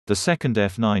The second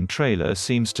F9 trailer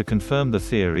seems to confirm the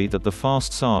theory that the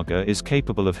Fast Saga is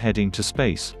capable of heading to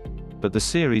space, but the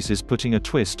series is putting a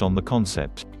twist on the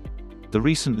concept. The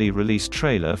recently released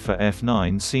trailer for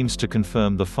F9 seems to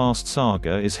confirm the Fast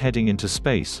Saga is heading into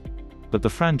space, but the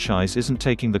franchise isn't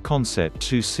taking the concept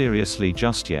too seriously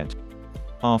just yet.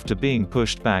 After being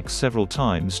pushed back several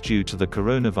times due to the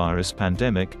coronavirus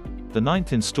pandemic, the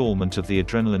 9th installment of the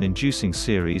adrenaline-inducing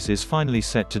series is finally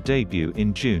set to debut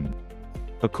in June.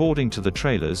 According to the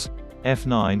trailers,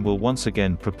 F9 will once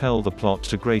again propel the plot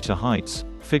to greater heights,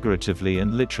 figuratively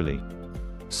and literally.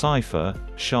 Cipher,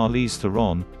 Charlize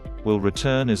Theron, will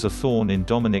return as a thorn in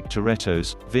Dominic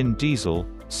Toretto's Vin Diesel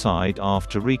side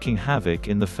after wreaking havoc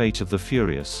in The Fate of the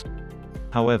Furious.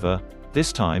 However,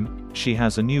 this time, she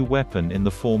has a new weapon in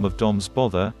the form of Dom's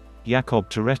brother,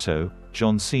 Jakob Toretto,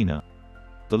 John Cena.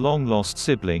 The long-lost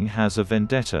sibling has a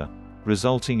vendetta,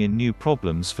 resulting in new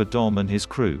problems for Dom and his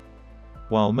crew.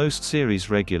 While most series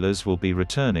regulars will be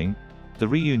returning, the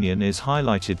reunion is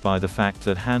highlighted by the fact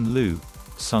that Han Lue,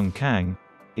 sung Kang,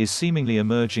 is seemingly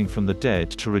emerging from the dead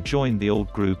to rejoin the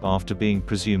old group after being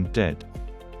presumed dead.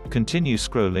 Continue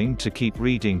scrolling to keep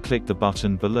reading. Click the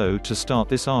button below to start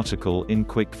this article in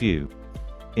quick view.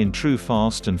 In true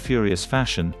Fast and Furious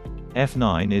fashion,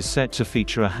 F9 is set to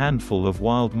feature a handful of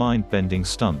wild mind-bending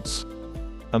stunts.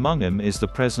 Among them is the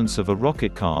presence of a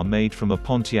rocket car made from a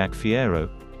Pontiac Fiero,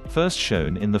 first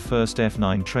shown in the first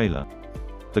F9 trailer.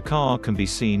 The car can be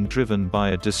seen driven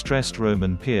by a distressed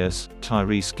Roman Pearce,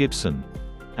 Tyrese Gibson,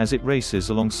 as it races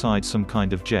alongside some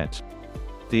kind of jet.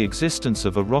 The existence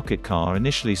of a rocket car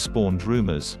initially spawned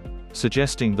rumors,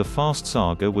 suggesting the Fast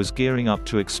Saga was gearing up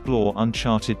to explore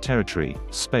uncharted territory,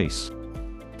 space.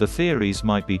 The theories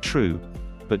might be true,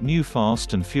 but new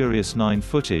Fast and Furious 9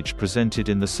 footage presented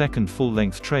in the second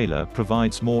full-length trailer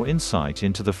provides more insight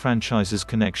into the franchise's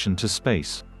connection to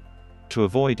space. To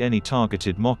avoid any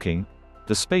targeted mocking,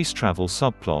 the space travel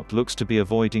subplot looks to be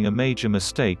avoiding a major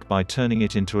mistake by turning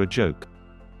it into a joke.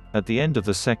 At the end of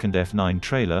the second F9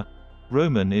 trailer,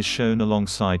 Roman is shown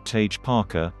alongside Tej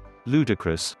Parker,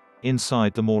 Ludacris,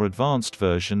 inside the more advanced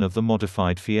version of the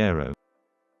modified Fiero.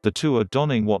 The two are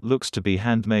donning what looks to be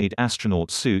handmade astronaut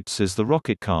suits as the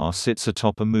rocket car sits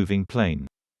atop a moving plane.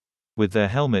 With their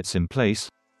helmets in place,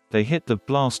 they hit the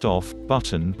blast off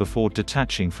button before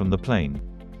detaching from the plane.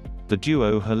 The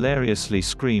duo hilariously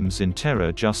screams in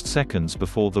terror just seconds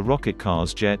before the rocket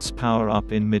car's jets power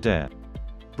up in midair.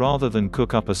 Rather than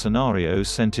cook up a scenario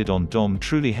centered on Dom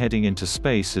truly heading into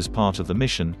space as part of the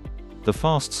mission, the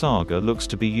Fast Saga looks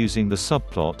to be using the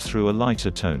subplot through a lighter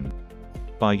tone.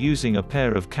 By using a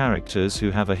pair of characters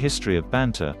who have a history of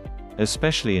banter,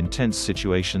 especially in tense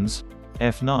situations,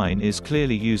 F9 is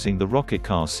clearly using the rocket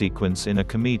car sequence in a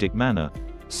comedic manner,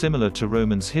 similar to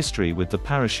Roman's history with the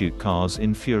parachute cars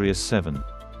in Furious 7.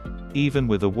 Even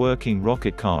with a working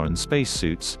rocket car and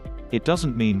spacesuits, it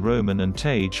doesn't mean Roman and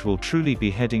Tej will truly be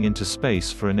heading into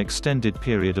space for an extended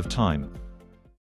period of time.